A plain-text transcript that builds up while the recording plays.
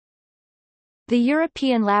The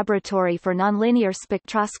European Laboratory for Nonlinear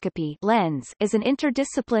Spectroscopy (LENS) is an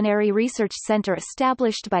interdisciplinary research centre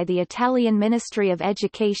established by the Italian Ministry of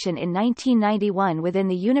Education in 1991 within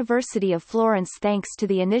the University of Florence thanks to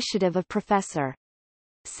the initiative of Professor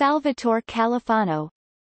Salvatore Califano.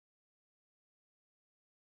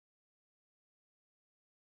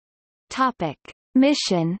 Topic: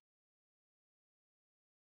 Mission.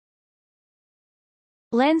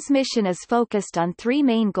 LENS mission is focused on three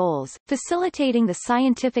main goals: facilitating the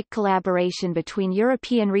scientific collaboration between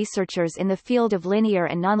European researchers in the field of linear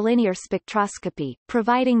and nonlinear spectroscopy,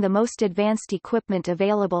 providing the most advanced equipment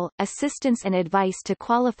available, assistance and advice to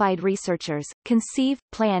qualified researchers, conceive,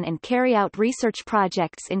 plan and carry out research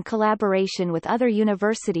projects in collaboration with other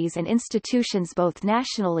universities and institutions both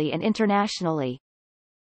nationally and internationally.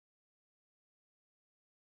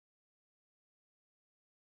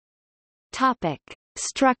 Topic: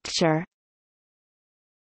 Structure.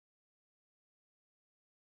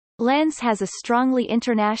 LENS has a strongly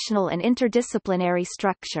international and interdisciplinary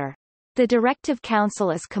structure. The Directive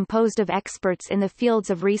Council is composed of experts in the fields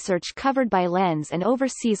of research covered by LENS and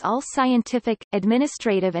oversees all scientific,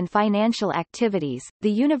 administrative and financial activities.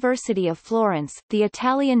 The University of Florence, the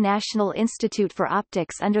Italian National Institute for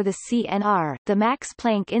Optics under the CNR, the Max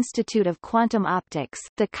Planck Institute of Quantum Optics,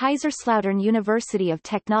 the Kaiserslautern University of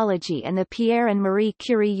Technology and the Pierre and Marie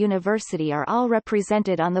Curie University are all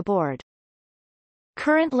represented on the board.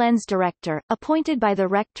 Current LENS director, appointed by the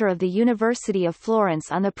rector of the University of Florence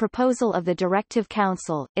on the proposal of the Directive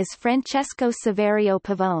Council, is Francesco Saverio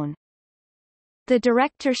Pavone. The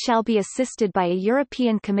director shall be assisted by a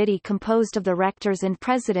European committee composed of the rectors and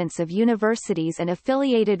presidents of universities and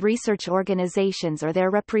affiliated research organizations or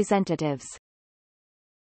their representatives.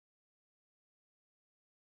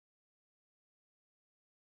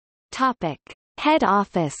 Topic: Head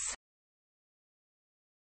office.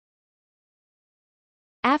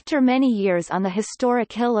 After many years on the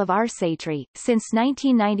historic hill of Arcetri, since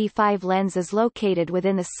 1995 LENS is located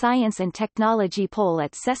within the Science and Technology Pole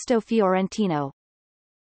at Sesto Fiorentino.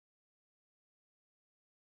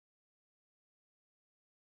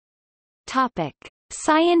 Topic: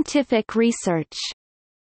 Scientific research.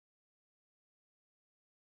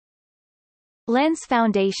 LENS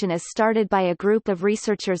Foundation is started by a group of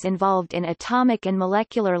researchers involved in atomic and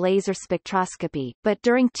molecular laser spectroscopy, but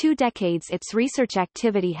during 2 decades its research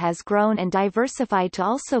activity has grown and diversified to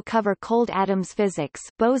also cover cold atoms physics,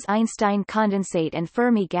 Bose-Einstein condensate and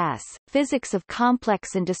Fermi gas, physics of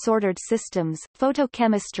complex and disordered systems,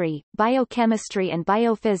 photochemistry, biochemistry and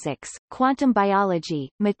biophysics, quantum biology,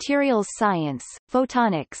 materials science,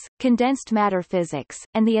 photonics, condensed matter physics,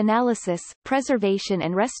 and the analysis, preservation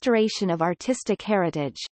and restoration of artistic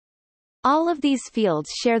heritage. All of these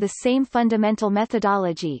fields share the same fundamental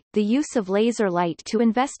methodology, the use of laser light to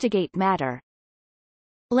investigate matter.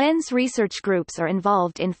 LENS research groups are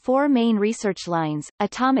involved in 4 main research lines: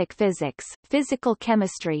 atomic physics, physical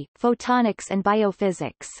chemistry, photonics and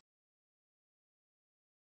biophysics.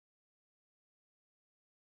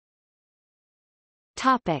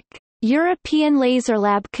 Topic: European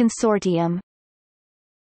Laserlab Consortium.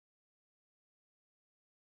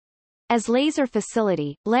 As laser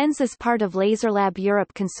facility, LENS is part of Laserlab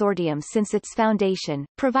Europe Consortium since its foundation,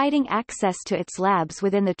 providing access to its labs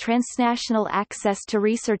within the Transnational Access to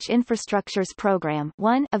Research Infrastructures Programme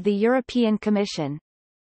of the European Commission.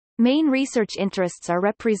 Main research interests are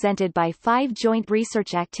represented by 5 joint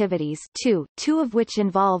research activities, 2 of which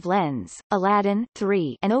involve LENS, Aladdin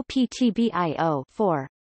 3 and OPTBIO 4.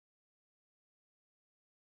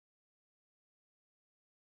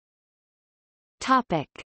 Topic: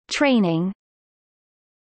 Training.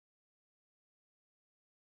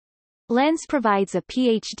 LENS provides a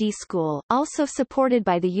PhD school, also supported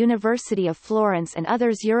by the University of Florence and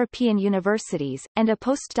others European universities, and a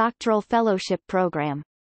postdoctoral fellowship program.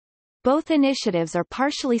 Both initiatives are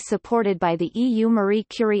partially supported by the EU Marie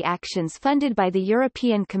Curie actions funded by the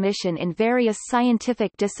European Commission in various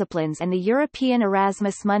scientific disciplines and the European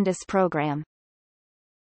Erasmus Mundus program.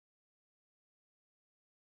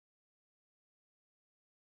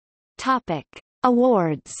 Topic: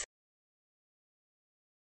 Awards.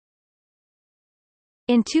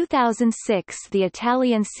 In 2006 the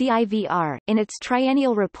Italian CIVR, in its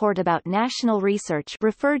triennial report about national research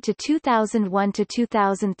referred to 2001 to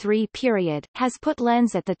 2003 period, has put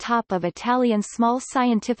LENS at the top of Italian small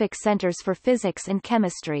scientific centers for physics and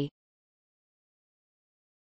chemistry.